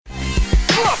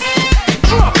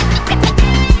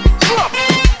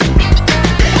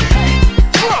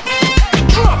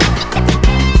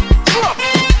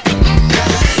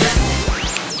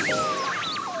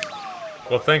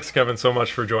thanks, Kevin, so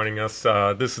much for joining us.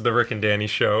 This is the Rick and Danny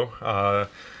Show.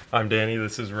 I'm Danny.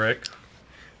 This is Rick.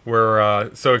 We're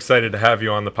so excited to have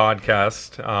you on the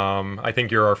podcast. I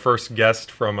think you're our first guest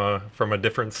from a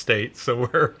different state, so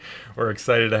we're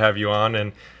excited to have you on.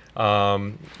 And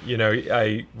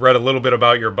I read a little bit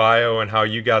about your bio and how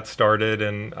you got started,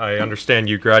 and I understand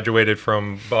you graduated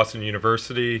from Boston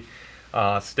University,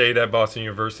 stayed at Boston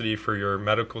University for your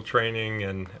medical training,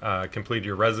 and completed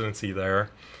your residency there.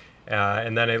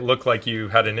 And then it looked like you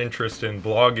had an interest in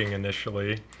blogging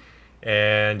initially,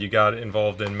 and you got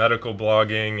involved in medical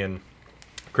blogging and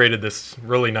created this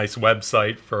really nice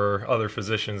website for other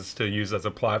physicians to use as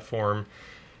a platform.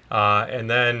 And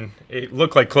then it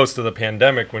looked like close to the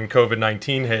pandemic when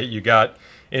COVID-19 hit, you got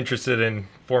interested in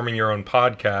forming your own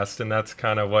podcast. And that's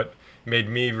kind of what made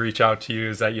me reach out to you,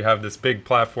 is that you have this big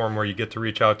platform where you get to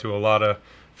reach out to a lot of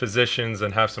physicians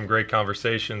and have some great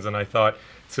conversations. And I thought,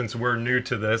 since we're new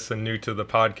to this and new to the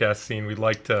podcast scene, we'd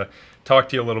like to talk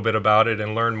to you a little bit about it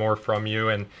and learn more from you.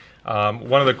 And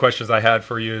one of the questions I had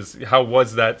for you is, how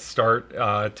was that start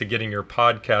to getting your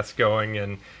podcast going?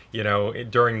 And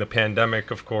during the pandemic,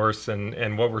 of course,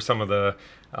 and what were some of the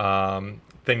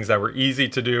things that were easy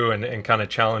to do and kind of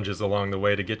challenges along the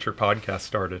way to get your podcast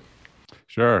started?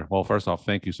 Sure. Well, first off,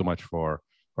 thank you so much for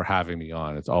having me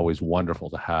on. It's always wonderful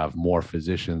to have more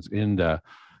physicians in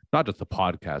not just the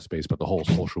podcast space, but the whole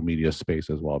social media space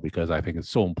as well, because I think it's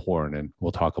so important, and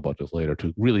we'll talk about this later,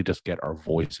 to really just get our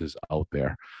voices out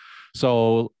there.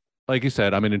 So, like you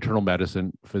said, I'm an internal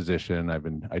medicine physician.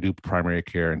 I do primary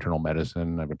care internal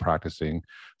medicine. I've been practicing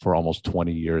for almost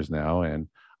 20 years now, and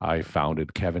I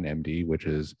founded Kevin MD, which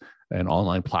is an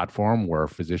online platform where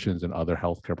physicians and other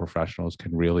healthcare professionals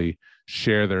can really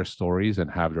share their stories and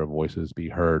have their voices be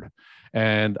heard.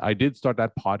 And I did start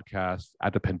that podcast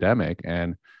at the pandemic,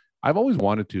 and I've always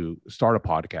wanted to start a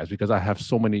podcast because I have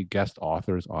so many guest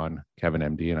authors on Kevin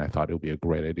MD, and I thought it would be a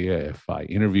great idea if I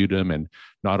interviewed them and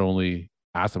not only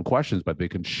ask them questions, but they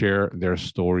can share their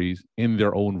stories in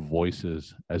their own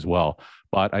voices as well.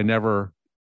 But I never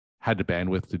had the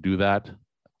bandwidth to do that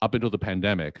up until the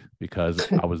pandemic,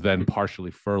 because I was then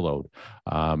partially furloughed.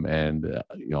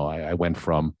 I went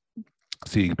from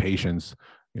seeing patients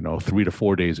 3 to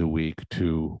 4 days a week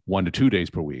to 1 to 2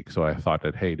 days per week. So I thought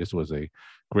that, hey, this was a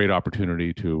great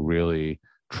opportunity to really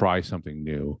try something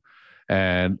new.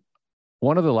 And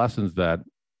one of the lessons that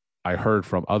I heard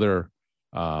from other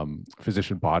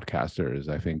physician podcasters,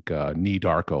 I think Nee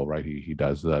Darko, right? He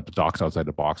does the Docs Outside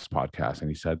the Box podcast. And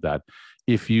he said that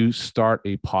if you start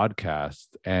a podcast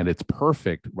and it's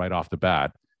perfect right off the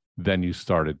bat, then you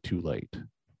started too late,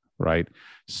 right?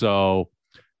 So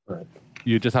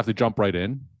you just have to jump right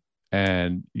in,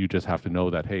 and you just have to know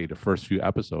that, hey, the first few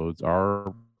episodes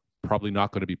are probably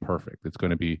not going to be perfect. It's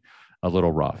going to be a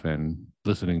little rough. And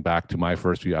listening back to my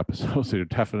first few episodes, there are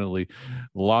definitely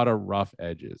a lot of rough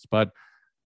edges. But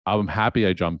I'm happy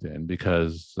I jumped in,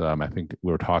 because I think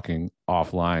we were talking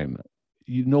offline.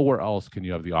 Nowhere else can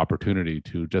you have the opportunity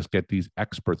to just get these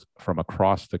experts from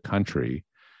across the country,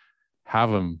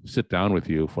 have them sit down with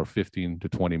you for 15 to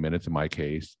 20 minutes, in my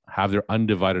case, have their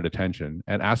undivided attention,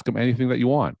 and ask them anything that you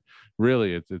want.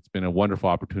 Really, it's been a wonderful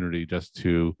opportunity just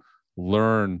to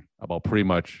learn about pretty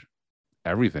much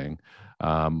everything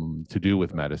to do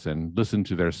with medicine, listen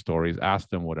to their stories, ask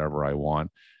them whatever I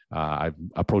want.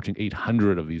 I'm approaching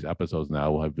 800 of these episodes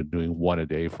now. I've been doing one a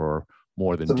day for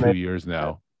more than 2 years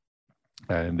now.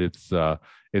 And it's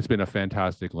been a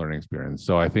fantastic learning experience.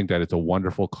 So I think that it's a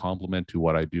wonderful complement to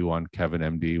what I do on Kevin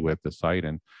MD with the site.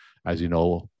 And as you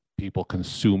know, people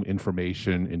consume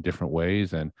information in different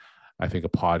ways. And I think a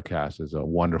podcast is a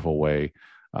wonderful way,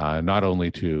 not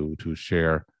only to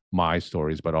share my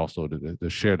stories, but also to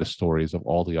share the stories of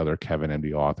all the other Kevin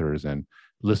MD authors and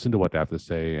listen to what they have to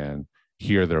say and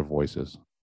hear their voices.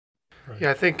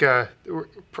 Yeah, I think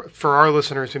for our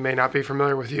listeners who may not be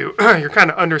familiar with you, you're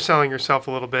kind of underselling yourself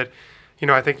a little bit.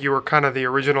 I think you were kind of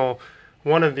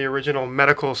one of the original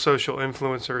medical social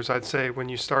influencers, I'd say, when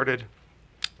you started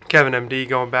Kevin MD,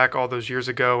 going back all those years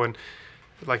ago. And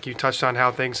like you touched on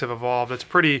how things have evolved, it's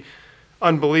pretty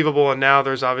unbelievable. And now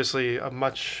there's obviously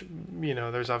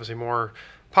there's obviously more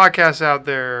podcasts out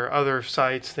there, other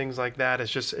sites, things like that.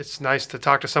 It's nice to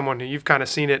talk to someone who you've kind of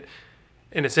seen it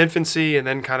in its infancy, and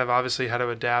then kind of obviously how to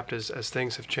adapt as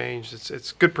things have changed.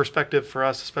 It's good perspective for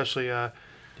us, especially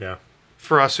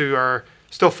for us who are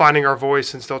still finding our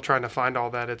voice and still trying to find all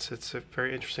that. It's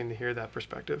very interesting to hear that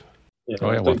perspective.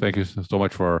 Oh yeah, well, thank you so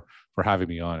much for having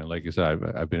me on. And like you said,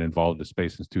 I've been involved in the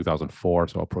space since 2004,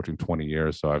 so approaching 20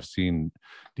 years. So I've seen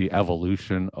the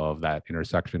evolution of that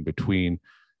intersection between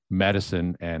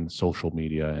medicine and social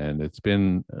media. And it's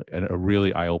been a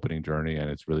really eye-opening journey, and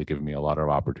it's really given me a lot of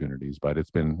opportunities. But it's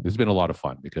been a lot of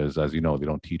fun because, as you know, they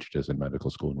don't teach this in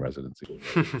medical school and residency.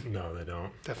 No, they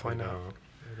don't. Definitely not.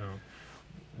 They don't.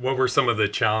 What were some of the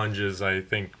challenges, I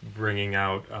think, bringing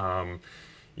out,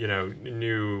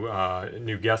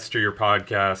 new guests to your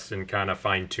podcast and kind of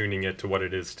fine-tuning it to what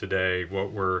it is today?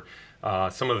 What were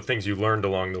some of the things you learned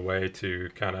along the way to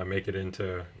kind of make it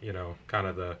into, kind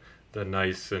of the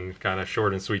nice and kind of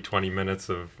short and sweet 20 minutes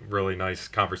of really nice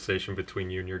conversation between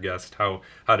you and your guest? How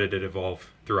did it evolve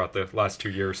throughout the last 2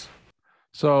 years?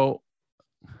 So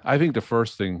I think the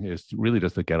first thing is really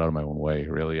just to get out of my own way.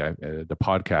 Really, the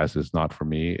podcast is not for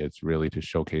me. It's really to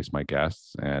showcase my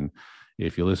guests. And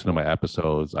if you listen to my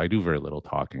episodes, I do very little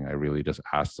talking. I really just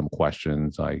ask some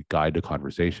questions. I guide the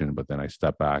conversation, but then I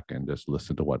step back and just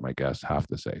listen to what my guests have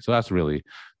to say. So that's really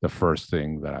the first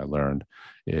thing that I learned,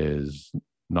 is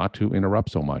not to interrupt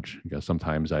so much, because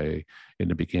sometimes in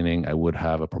the beginning, I would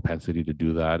have a propensity to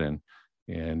do that. And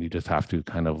you just have to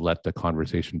kind of let the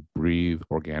conversation breathe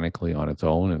organically on its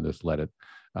own and just let it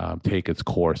take its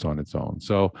course on its own.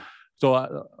 So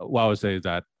what I would say is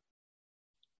that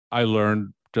I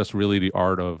learned just really the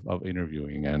art of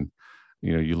interviewing. And,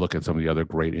 you look at some of the other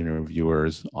great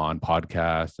interviewers on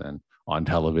podcasts and on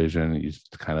television, you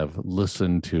just kind of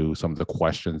listen to some of the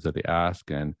questions that they ask.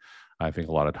 And I think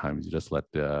a lot of times you just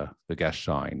let the guest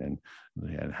shine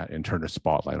and turn the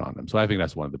spotlight on them. So I think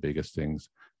that's one of the biggest things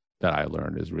that I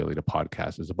learned, is really the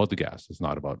podcast is about the guest. This is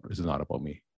not about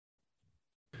me.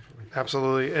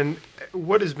 Absolutely. And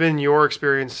what has been your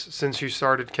experience since you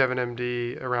started Kevin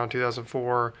MD around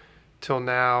 2004 till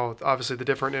now? Obviously, the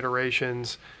different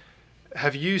iterations.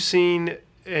 Have you seen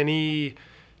any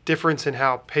difference in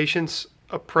how patients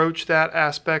approach that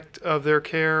aspect of their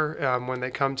care when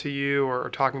they come to you or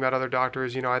talking about other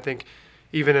doctors? I think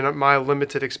even in my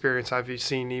limited experience, I've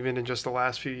seen even in just the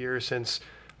last few years since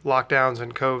lockdowns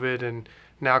and COVID and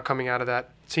now coming out of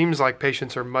that, seems like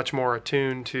patients are much more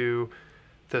attuned to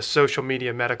the social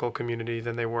media medical community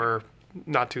than they were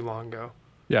not too long ago.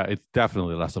 Yeah, it's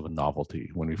definitely less of a novelty.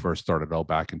 When we first started out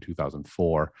back in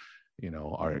 2004,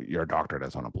 you're a doctor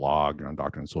that's on a blog, you're a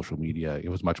doctor on social media. It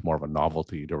was much more of a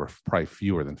novelty. There were probably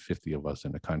fewer than 50 of us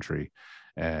in the country.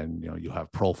 And, you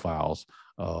have profiles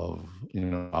of,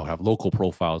 I'll have local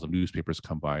profiles of newspapers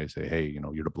come by and say, hey,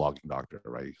 you're the blogging doctor,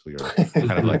 right? So you're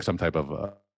kind of like some type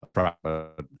of,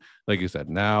 like you said,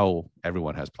 now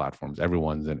everyone has platforms,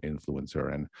 everyone's an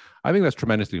influencer. And I think that's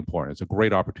tremendously important. It's a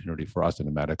great opportunity for us in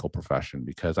the medical profession,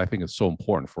 because I think it's so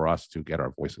important for us to get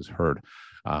our voices heard.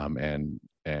 And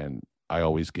I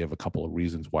always give a couple of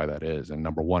reasons why that is. And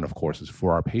number one, of course, is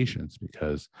for our patients,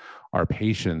 because our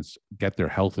patients get their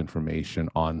health information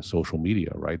on social media,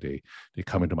 right? They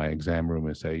come into my exam room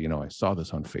and say, I saw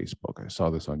this on Facebook, I saw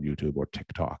this on YouTube or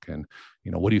TikTok, and,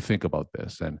 what do you think about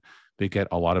this? And they get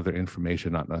a lot of their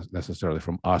information, not necessarily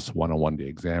from us one-on-one in the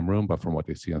exam room, but from what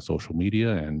they see on social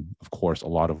media. And of course, a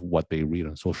lot of what they read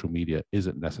on social media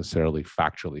isn't necessarily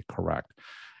factually correct.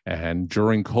 And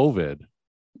during COVID,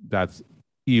 that's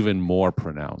even more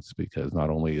pronounced, because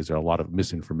not only is there a lot of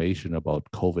misinformation about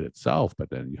COVID itself, but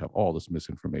then you have all this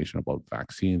misinformation about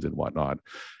vaccines and whatnot.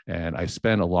 And I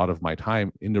spend a lot of my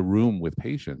time in the room with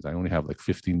patients. I only have like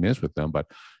 15 minutes with them, but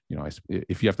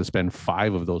if you have to spend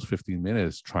 5 of those 15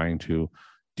 minutes trying to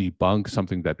debunk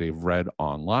something that they've read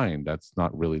online, that's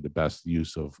not really the best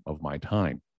use of my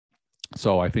time.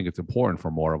 So I think it's important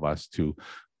for more of us to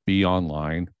be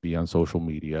online, be on social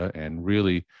media, and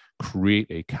really create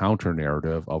a counter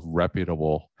narrative of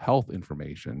reputable health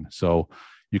information. So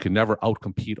you can never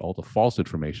outcompete all the false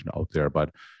information out there.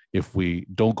 But if we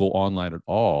don't go online at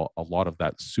all, a lot of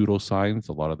that pseudoscience,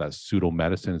 a lot of that pseudo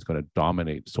medicine is going to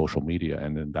dominate social media.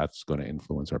 And then that's going to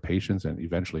influence our patients and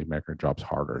eventually make our jobs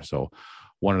harder. So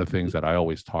one of the things that I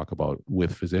always talk about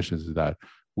with physicians is that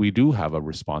we do have a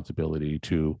responsibility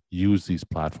to use these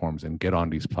platforms and get on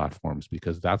these platforms,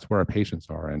 because that's where our patients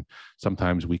are. And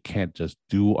sometimes we can't just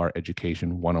do our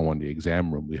education one-on-one in the exam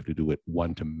room. We have to do it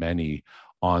one-to-many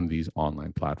on these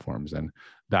online platforms. And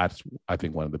that's, I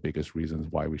think, one of the biggest reasons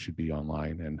why we should be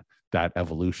online. And that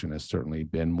evolution has certainly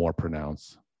been more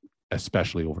pronounced,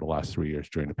 especially over the last 3 years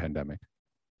during the pandemic.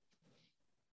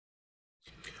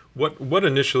 What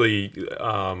initially,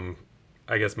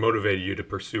 I guess, motivated you to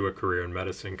pursue a career in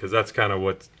medicine? Because that's kind of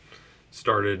what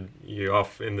started you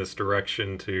off in this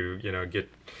direction to, get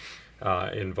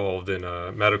involved in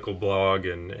a medical blog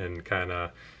and kind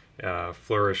of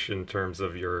flourish in terms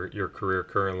of your career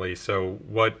currently. So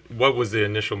what was the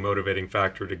initial motivating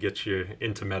factor to get you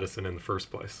into medicine in the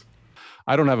first place?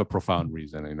 I don't have a profound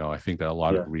reason. I think that a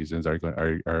lot of reasons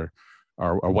are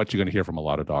are what you're going to hear from a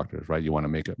lot of doctors, right? You want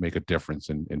to make a difference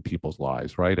in people's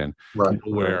lives, right? And Right.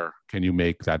 where can you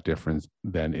make that difference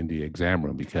then in the exam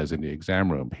room? Because in the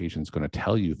exam room, patients going to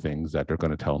tell you things that they're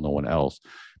going to tell no one else.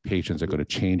 Patients are going to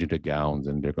change into gowns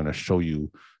and they're going to show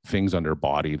you things on their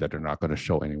body that they're not going to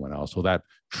show anyone else. So that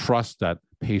trust that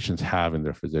patients have in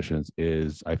their physicians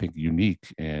is, I think,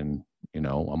 unique in,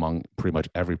 among pretty much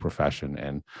every profession.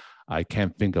 And I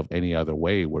can't think of any other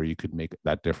way where you could make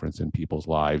that difference in people's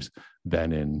lives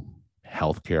than in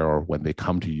healthcare or when they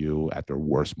come to you at their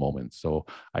worst moments. So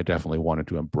I definitely wanted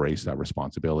to embrace that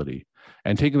responsibility.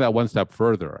 And taking that one step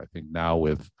further, I think now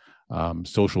with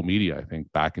social media, I think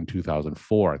back in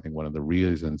 2004, I think one of the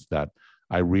reasons that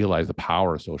I realized the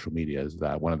power of social media is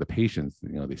that one of the patients,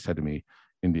 they said to me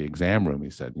in the exam room, he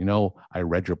said, I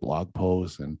read your blog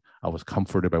posts and I was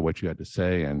comforted by what you had to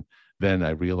say. And then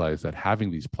I realized that having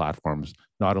these platforms,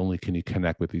 not only can you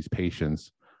connect with these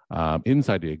patients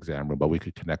inside the exam room, but we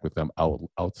could connect with them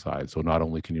outside. So not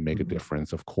only can you make a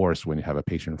difference, of course, when you have a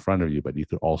patient in front of you, but you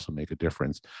could also make a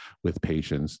difference with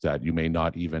patients that you may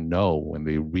not even know when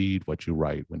they read what you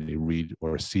write, when they read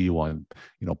or see you on,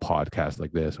 podcasts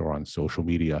like this or on social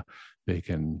media. They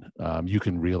can, you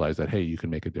can realize that, hey, you can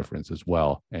make a difference as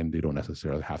well, and they don't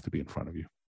necessarily have to be in front of you.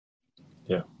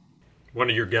 Yeah. One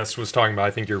of your guests was talking about,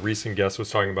 I think your recent guest was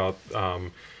talking about,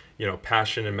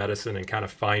 passion in medicine and kind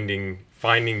of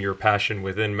finding your passion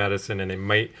within medicine. And it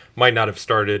might not have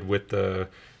started with the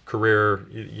career,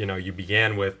 you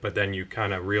began with, but then you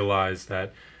kind of realize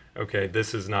that, okay,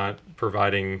 this is not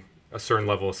providing a certain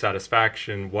level of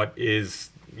satisfaction. What is,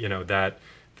 that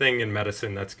thing in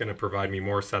medicine that's going to provide me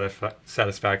more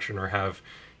satisfaction or have,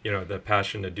 the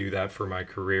passion to do that for my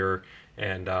career.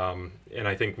 And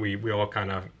I think we all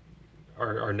kind of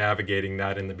are navigating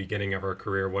that in the beginning of our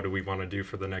career. What do we want to do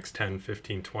for the next 10,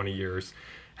 15, 20 years?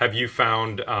 Have you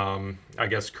found, I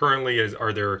guess currently,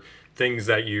 are there things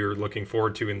that you're looking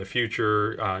forward to in the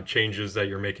future, changes that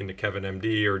you're making to Kevin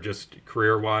MD or just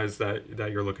career-wise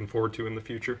that you're looking forward to in the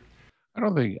future? I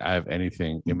don't think I have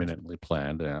anything imminently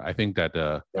planned. I think that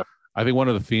I think one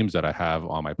of the themes that I have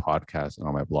on my podcast and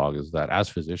on my blog is that as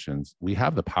physicians, we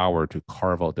have the power to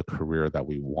carve out the career that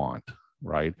we want,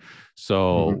 right?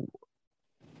 So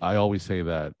I always say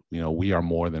that, we are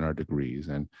more than our degrees.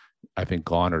 And I think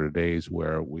gone are the days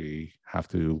where we have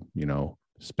to,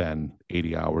 spend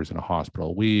 80 hours in a hospital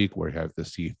a week, where you have to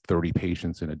see 30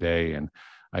 patients in a day. And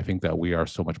I think that we are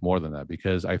so much more than that,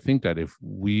 because I think that if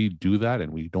we do that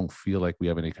and we don't feel like we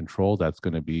have any control, that's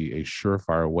going to be a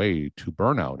surefire way to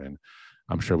burnout. And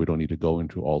I'm sure we don't need to go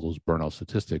into all those burnout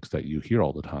statistics that you hear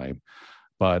all the time.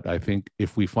 But I think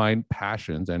if we find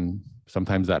passions, and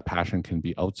sometimes that passion can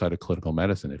be outside of clinical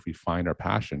medicine, if we find our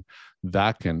passion,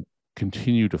 that can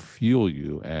continue to fuel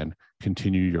you and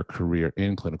continue your career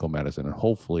in clinical medicine. And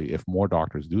hopefully, if more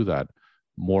doctors do that,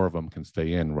 more of them can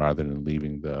stay in rather than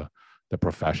leaving the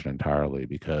profession entirely,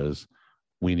 because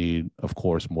we need, of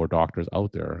course, more doctors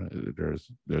out there.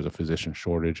 There's a physician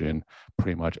shortage in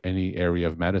pretty much any area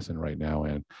of medicine right now.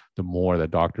 And the more that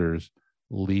doctors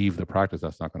leave the practice,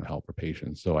 that's not going to help our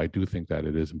patients. So I do think that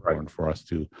it is important for us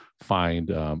to find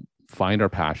our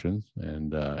passions,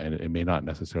 and it may not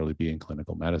necessarily be in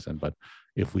clinical medicine, but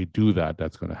if we do that,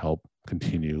 that's going to help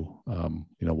continue,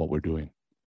 what we're doing.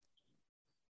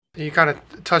 You kind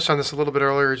of touched on this a little bit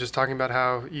earlier, just talking about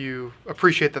how you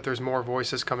appreciate that there's more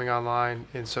voices coming online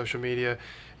in social media.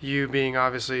 You being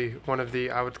obviously one of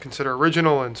the, I would consider,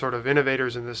 original and sort of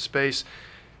innovators in this space.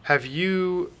 Have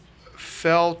you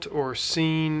felt or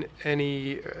seen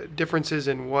any differences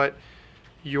in what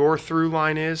your through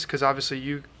line is? Because obviously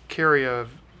you carry a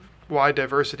wide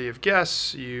diversity of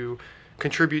guests. You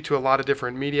contribute to a lot of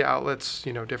different media outlets,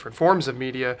 different forms of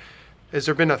media. Has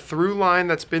there been a through line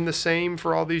that's been the same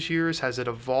for all these years? Has it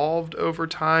evolved over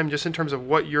time, just in terms of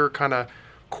what your kind of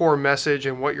core message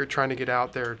and what you're trying to get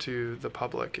out there to the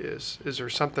public is? Is there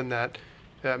something that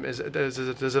does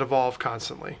it evolve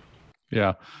constantly?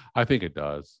 Yeah, I think it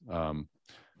does.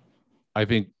 I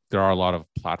think there are a lot of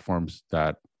platforms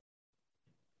that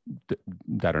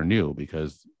are new,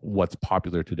 because what's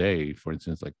popular today, for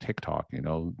instance, like TikTok,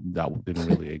 that didn't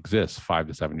really exist 5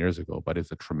 to 7 years ago, but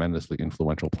it's a tremendously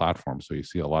influential platform. So you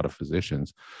see a lot of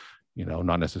physicians,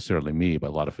 not necessarily me,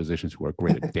 but a lot of physicians who are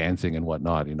great at dancing and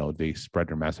whatnot, they spread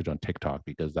their message on TikTok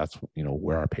because that's,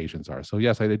 where our patients are. So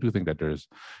yes, I do think that there's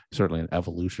certainly an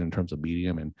evolution in terms of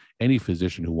medium, and any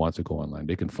physician who wants to go online,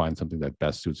 they can find something that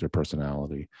best suits their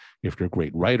personality. If they're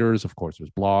great writers, of course, there's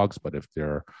blogs, but if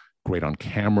they're great on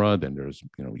camera, then there's,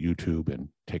 YouTube and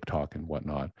TikTok and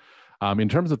whatnot. In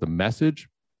terms of the message,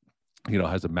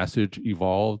 has the message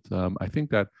evolved? I think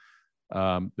that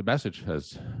the message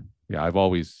has, I've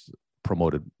always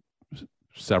promoted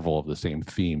several of the same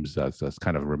themes that's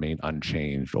kind of remained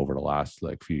unchanged over the last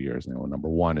few years. Number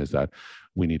one is that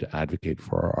we need to advocate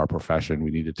for our profession.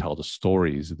 We need to tell the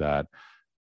stories that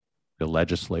the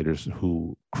legislators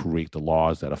who create the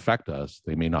laws that affect us,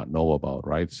 they may not know about,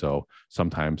 right? So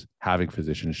sometimes having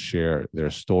physicians share their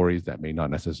stories that may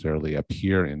not necessarily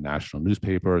appear in national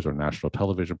newspapers or national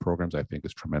television programs, I think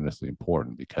is tremendously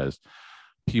important, because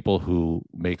people who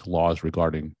make laws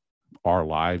regarding our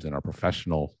lives and our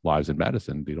professional lives in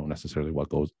medicine, they don't necessarily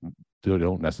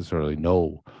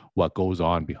know what goes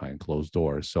on behind closed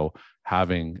doors. So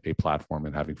having a platform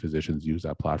and having physicians use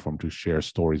that platform to share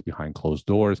stories behind closed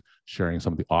doors, sharing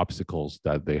some of the obstacles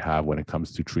that they have when it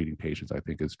comes to treating patients, I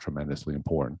think is tremendously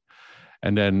important.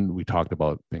 And then we talked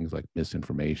about things like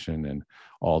misinformation and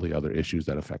all the other issues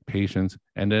that affect patients.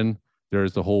 And then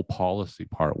there's the whole policy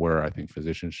part where I think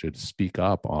physicians should speak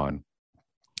up on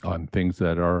things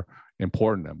that are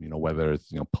important to them, whether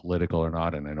it's political or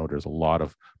not. And I know there's a lot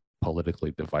of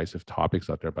politically divisive topics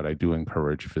out there, but I do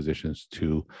encourage physicians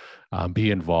to be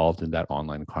involved in that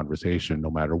online conversation, no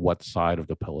matter what side of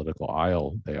the political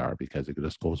aisle they are, because it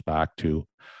just goes back to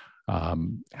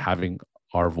having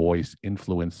our voice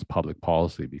influence public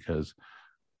policy. Because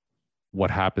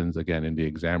what happens again in the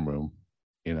exam room,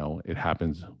 it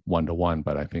happens one-to-one,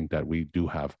 but I think that we do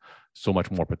have so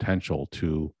much more potential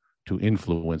to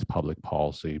influence public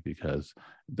policy, because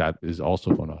that is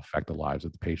also going to affect the lives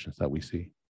of the patients that we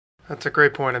see. That's a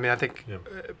great point. I mean, I think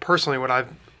personally what I've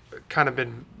kind of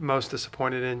been most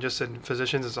disappointed in, just in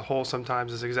physicians as a whole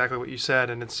sometimes, is exactly what you said.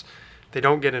 And it's, they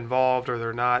don't get involved, or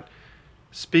they're not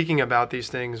speaking about these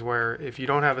things, where if you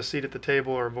don't have a seat at the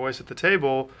table or a voice at the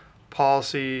table,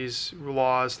 policies,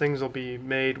 laws, things will be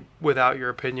made without your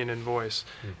opinion and voice.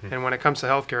 Mm-hmm. And when it comes to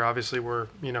healthcare, obviously we're,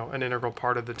 an integral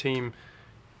part of the team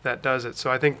that does it.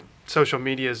 So I think social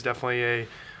media is definitely a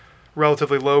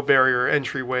relatively low barrier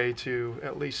entryway to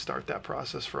at least start that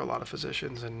process for a lot of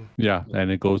physicians. And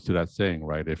and it goes to that saying,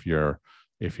 right? If you're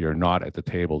not at the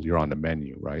table, you're on the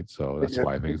menu, right? So that's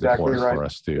why I think it's important for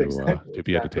us to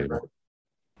be at the table. Right.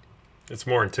 It's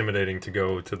more intimidating to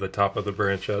go to the top of the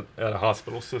branch at a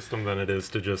hospital system than it is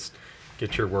to just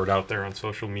get your word out there on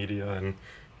social media, and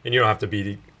you don't have to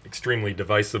be extremely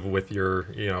divisive with your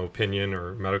opinion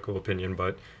or medical opinion,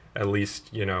 but at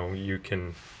least you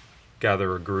can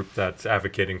gather a group that's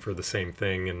advocating for the same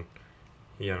thing and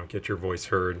get your voice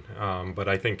heard. But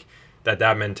I think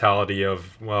that mentality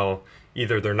of, well,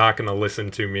 either they're not going to listen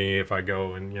to me if I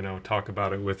go and talk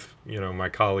about it with my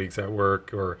colleagues at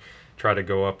work, or try to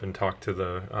go up and talk to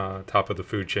the top of the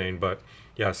food chain. But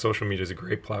yeah, social media is a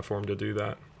great platform to do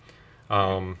that.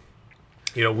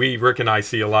 Rick and I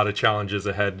see a lot of challenges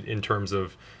ahead in terms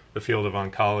of the field of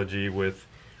oncology, with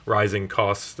rising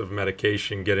costs of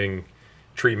medication, getting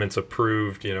treatments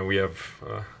approved. We have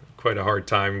quite a hard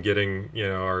time getting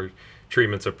our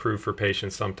treatments approved for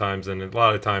patients sometimes, and a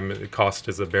lot of time the cost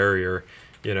is a barrier.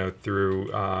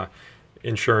 Through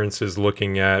insurances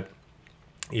looking at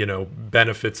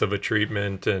benefits of a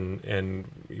treatment and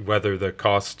whether the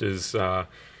cost is worth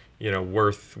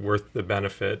the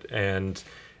benefit. And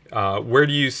where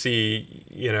do you see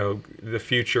the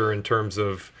future in terms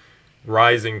of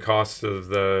rising costs of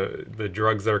the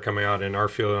drugs that are coming out in our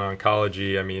field of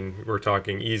oncology? I mean, we're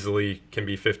talking easily can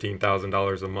be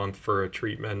 $15,000 a month for a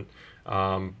treatment,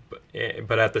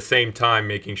 but at the same time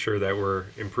making sure that we're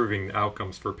improving the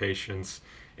outcomes for patients.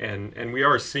 And we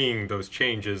are seeing those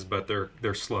changes, but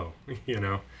they're slow.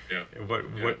 Yeah.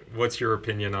 What's your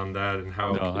opinion on that, and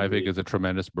how? No, I think it's a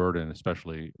tremendous burden,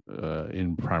 especially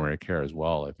in primary care as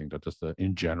well. I think that just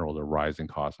in general, the rising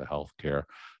cost of healthcare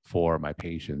for my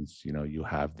patients. You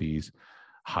have these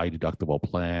high deductible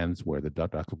plans where the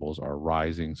deductibles are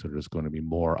rising, so there's going to be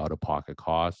more out-of-pocket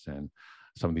costs, and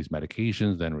some of these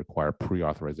medications then require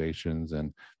pre-authorizations,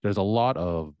 and there's a lot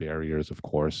of barriers, of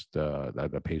course, that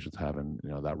the patients have, and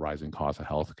that rising cost of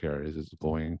healthcare is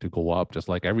going to go up, just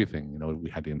like everything. We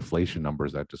had the inflation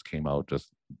numbers that just came out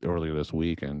just earlier this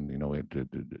week, and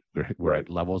we're at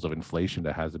levels of inflation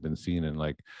that hasn't been seen in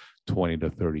like 20 to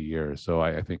 30 years. So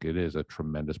I think it is a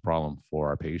tremendous problem for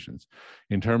our patients.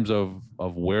 In terms of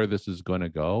where this is going to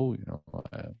go,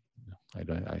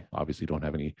 I obviously don't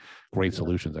have any great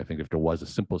solutions. I think if there was a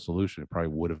simple solution, it probably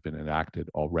would have been enacted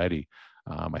already.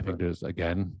 I think there's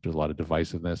a lot of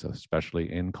divisiveness,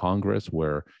 especially in Congress,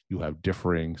 where you have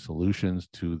differing solutions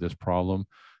to this problem.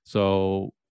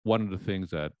 So one of the things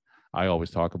that I always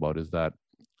talk about is that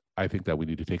I think that we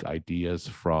need to take ideas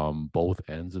from both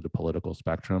ends of the political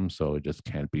spectrum. So it just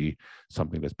can't be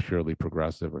something that's purely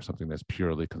progressive or something that's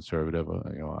purely conservative.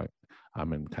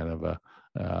 I'm in kind of a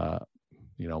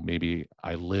maybe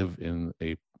I live in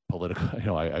a political,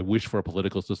 I wish for a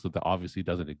political system that obviously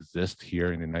doesn't exist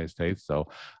here in the United States. So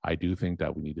I do think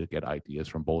that we need to get ideas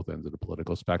from both ends of the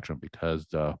political spectrum, because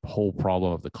the whole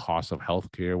problem of the cost of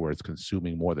healthcare, where it's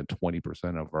consuming more than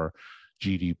 20% of our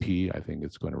GDP, I think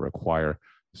it's going to require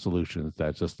solutions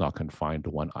that's just not confined to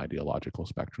one ideological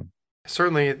spectrum.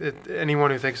 Certainly, anyone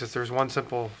who thinks that there's one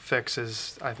simple fix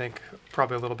is, I think,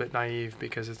 probably a little bit naive,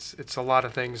 because it's a lot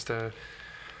of things to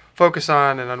focus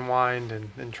on and unwind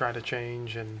and try to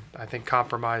change. And I think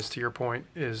compromise, to your point,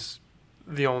 is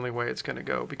the only way it's going to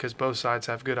go, because both sides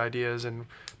have good ideas and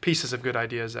pieces of good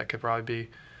ideas that could probably be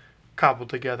cobbled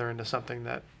together into something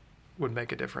that would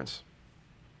make a difference.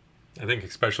 I think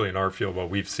especially in our field, what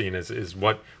we've seen is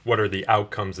what are the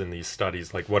outcomes in these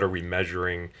studies? Like, what are we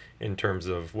measuring in terms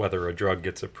of whether a drug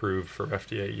gets approved for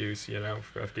FDA use,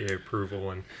 for FDA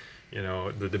approval? And,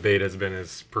 the debate has been,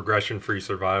 is progression-free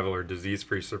survival or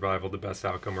disease-free survival the best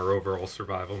outcome, or overall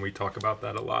survival? And we talk about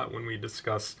that a lot when we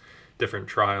discuss different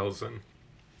trials.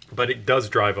 But it does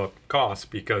drive up costs,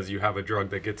 because you have a drug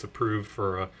that gets approved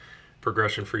for a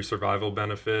progression-free survival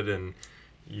benefit, and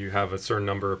you have a certain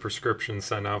number of prescriptions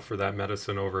sent out for that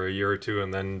medicine over a year or two,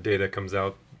 and then data comes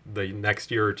out the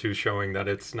next year or two showing that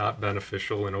it's not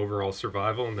beneficial in overall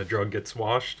survival, and the drug gets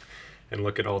washed, and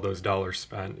look at all those dollars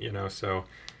spent, so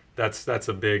that's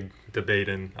a big debate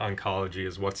in oncology,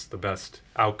 is what's the best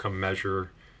outcome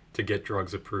measure to get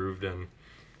drugs approved and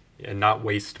not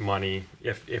waste money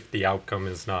if the outcome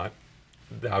is not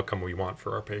the outcome we want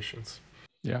for our patients.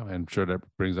 Yeah, and sure, that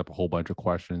brings up a whole bunch of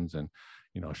questions. And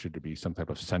should there be some type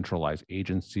of centralized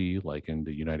agency like in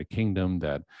the United Kingdom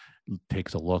that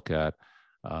takes a look at,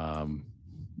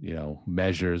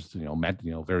 measures,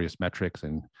 various metrics,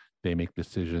 and they make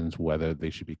decisions whether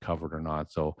they should be covered or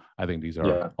not. So I think these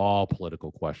are all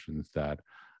political questions that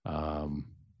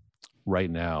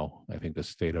right now, I think the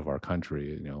state of our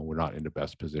country, we're not in the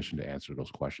best position to answer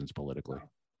those questions politically.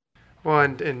 Well,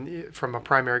 and from a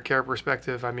primary care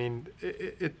perspective, I mean,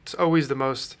 it's always the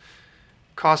most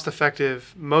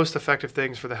cost-effective, most effective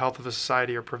things for the health of a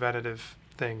society are preventative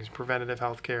things, preventative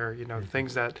health care,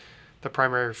 things that the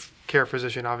primary care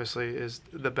physician obviously is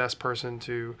the best person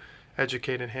to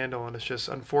educate and handle. And it's just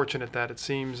unfortunate that it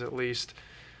seems, at least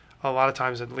a lot of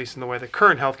times, at least in the way the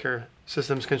current healthcare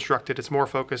system is constructed, it's more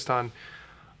focused on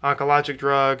oncologic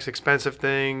drugs, expensive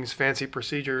things, fancy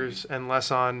procedures, and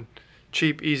less on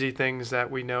cheap, easy things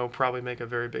that we know probably make a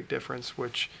very big difference,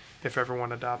 which if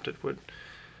everyone adopted would,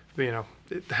 the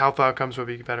health outcomes would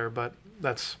be better. But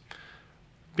that's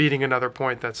beating another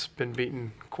point that's been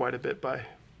beaten quite a bit by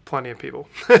plenty of people.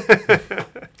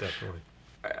 Definitely.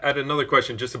 I had another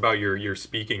question just about your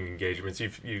speaking engagements.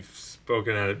 You've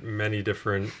spoken at many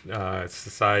different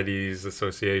societies,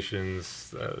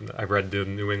 associations. I read the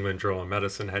New England Journal of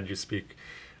Medicine had you speak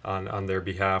on their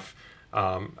behalf.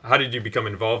 How did you become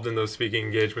involved in those speaking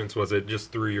engagements? Was it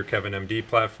just through your Kevin MD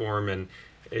platform? And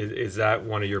is that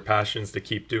one of your passions, to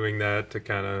keep doing that, to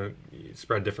kind of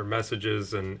spread different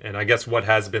messages? And I guess what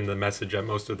has been the message at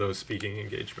most of those speaking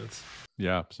engagements?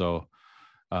 Yeah. So,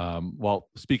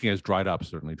 speaking has dried up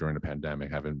certainly during the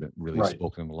pandemic. I haven't been really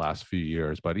spoken in the last few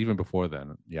years, but even before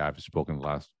then, I've spoken the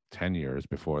last 10 years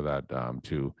before that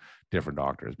to different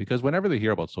doctors, because whenever they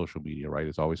hear about social media, right,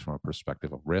 it's always from a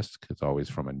perspective of risk. It's always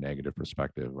from a negative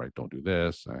perspective, right? Don't do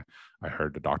this. I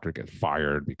heard the doctor get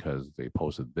fired because they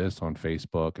posted this on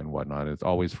Facebook and whatnot. It's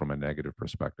always from a negative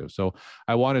perspective. So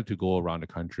I wanted to go around the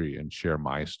country and share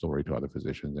my story to other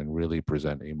physicians and really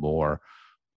present a more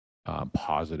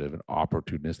positive and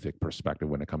opportunistic perspective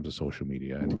when it comes to social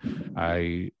media. And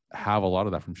I have a lot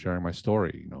of that from sharing my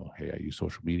story. Hey, I use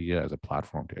social media as a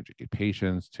platform to educate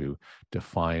patients, to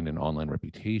define an online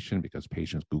reputation, because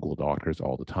patients Google doctors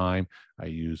all the time. I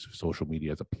use social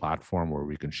media as a platform where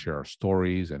we can share our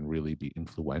stories and really be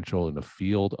influential in the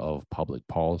field of public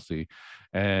policy.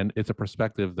 And it's a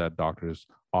perspective that doctors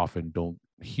often don't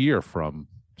hear from,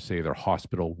 say, their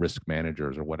hospital risk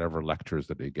managers or whatever lectures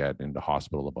that they get in the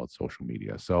hospital about social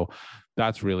media. So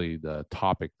that's really the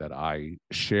topic that I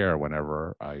share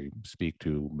whenever I speak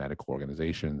to medical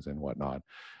organizations and whatnot.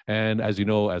 And as you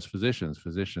know, as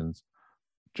physicians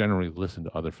generally listen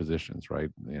to other physicians, right?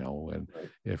 And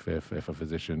if a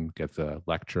physician gets a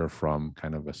lecture from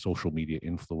kind of a social media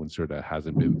influencer that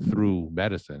hasn't been through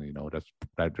medicine,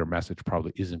 that their message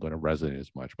probably isn't going to resonate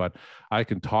as much. But I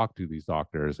can talk to these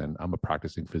doctors, and I'm a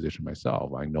practicing physician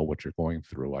myself. I know what you're going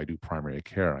through. I do primary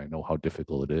care. I know how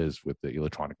difficult it is with the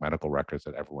electronic medical records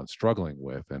that everyone's struggling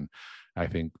with. And I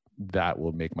think that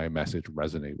will make my message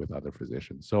resonate with other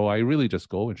physicians. So I really just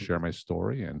go and share my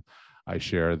story, and I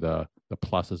share the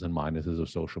pluses and minuses of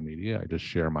social media. I just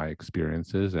share my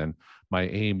experiences, and my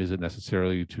aim isn't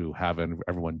necessarily to have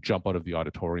everyone jump out of the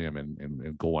auditorium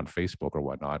and go on Facebook or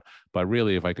whatnot. But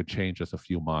really, if I could change just a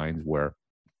few minds where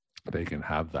they can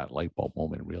have that light bulb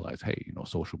moment and realize, hey,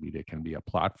 social media can be a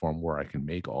platform where I can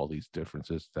make all these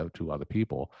differences to other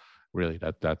people. Really,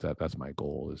 that's my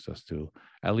goal, is just to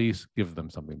at least give them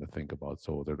something to think about,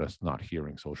 so they're just not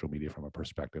hearing social media from a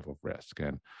perspective of risk.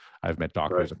 And I've met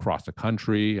doctors across the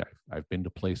country. I've been to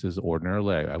places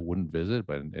ordinarily I wouldn't visit,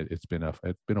 but it's been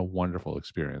a wonderful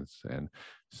experience, and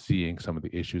seeing some of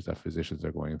the issues that physicians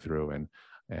are going through,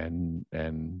 and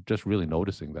just really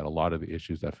noticing that a lot of the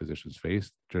issues that physicians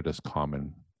face, they're just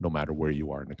common no matter where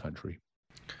you are in the country.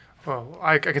 Well,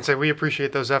 I can say we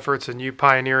appreciate those efforts and you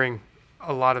pioneering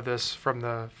a lot of this from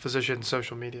the physician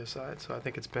social media side. So I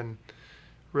think it's been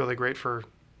really great for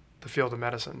the field of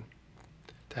medicine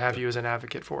to have you as an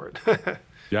advocate for it.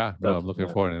 Yeah, no, I'm looking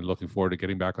forward to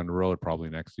getting back on the road probably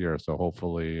next year. So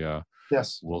hopefully,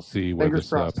 yes, we'll see where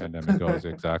this pandemic goes.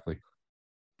 Exactly.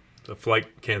 The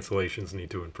flight cancellations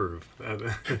need to improve.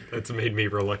 That's made me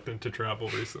reluctant to travel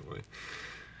recently,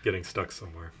 getting stuck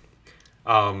somewhere.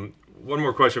 One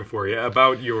more question for you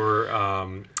about your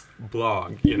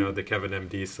blog, the Kevin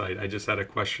MD site. I just had a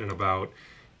question about,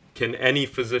 can any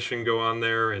physician go on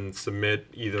there and submit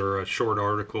either a short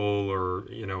article or,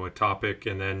 a topic,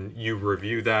 and then you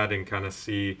review that and kind of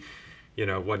see,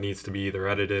 what needs to be either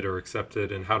edited or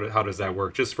accepted, and how does that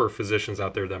work, just for physicians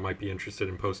out there that might be interested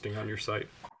in posting on your site?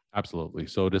 Absolutely.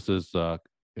 So this is,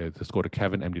 just go to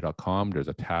kevinmd.com. There's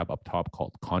a tab up top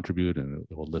called Contribute, and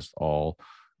it will list all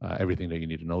everything that you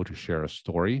need to know to share a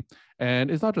story.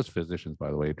 And it's not just physicians, by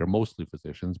the way. They're mostly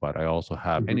physicians, but I also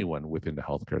have anyone within the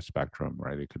healthcare spectrum,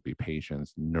 right? It could be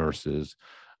patients, nurses,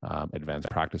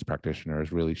 advanced practice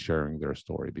practitioners, really sharing their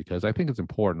story, because I think it's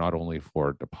important not only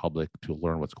for the public to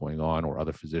learn what's going on, or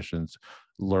other physicians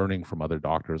learning from other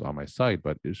doctors on my site,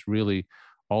 but it's really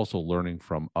also learning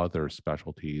from other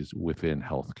specialties within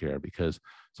healthcare, because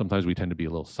sometimes we tend to be a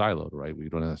little siloed, right? We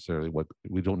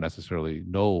don't necessarily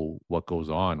know what goes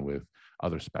on with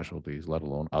other specialties, let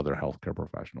alone other healthcare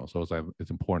professionals. So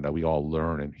it's important that we all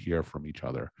learn and hear from each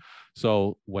other.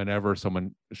 So whenever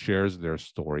someone shares their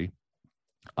story,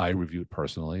 I review it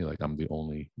personally. Like, I'm the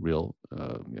only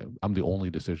I'm the only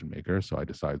decision maker. So I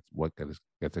decide what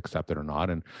gets accepted or not.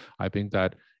 And I think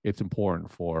that it's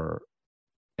important for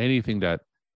anything that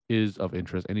is of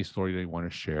interest, any story that you want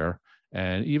to share,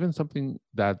 and even something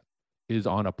that is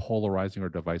on a polarizing or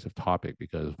divisive topic,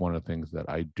 because one of the things that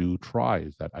I do try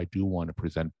is that I do want to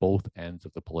present both ends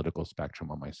of the political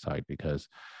spectrum on my site, because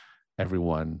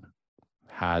everyone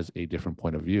has a different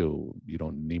point of view. You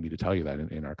don't need me to tell you that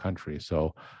in our country.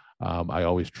 So I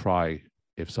always try,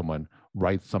 if someone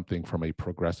writes something from a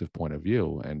progressive point of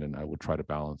view, and then I would try to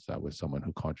balance that with someone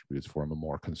who contributes from a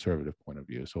more conservative point of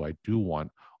view. So I do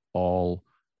want all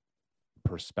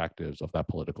perspectives of that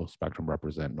political spectrum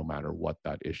represent, no matter what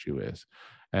that issue is.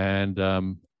 And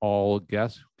all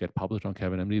guests get published on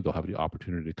Kevin MD. They'll have the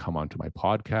opportunity to come onto my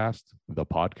podcast, The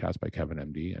Podcast by Kevin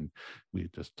MD, and we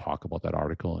just talk about that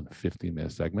article in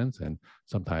 15-minute segments. And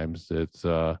sometimes it's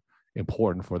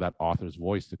important for that author's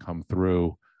voice to come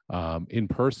through in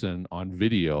person on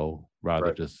video,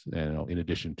 rather just in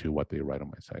addition to what they write on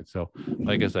my site. So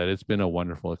like I said, it's been a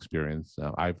wonderful experience.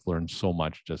 I've learned so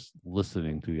much just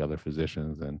listening to the other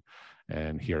physicians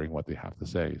and hearing what they have to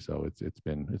say. So it's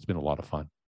been a lot of fun.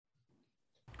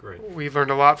 Great. We've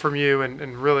learned a lot from you,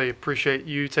 and really appreciate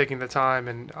you taking the time,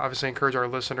 and obviously encourage our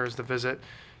listeners to visit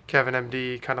Kevin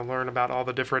MD, kind of learn about all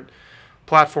the different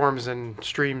platforms and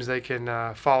streams they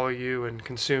can follow you and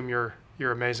consume your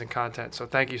amazing content. So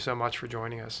thank you so much for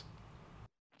joining us.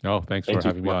 Oh, thanks for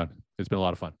having me on. It's been a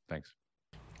lot of fun. Thanks.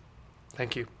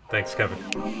 Thank you. Thanks, Kevin.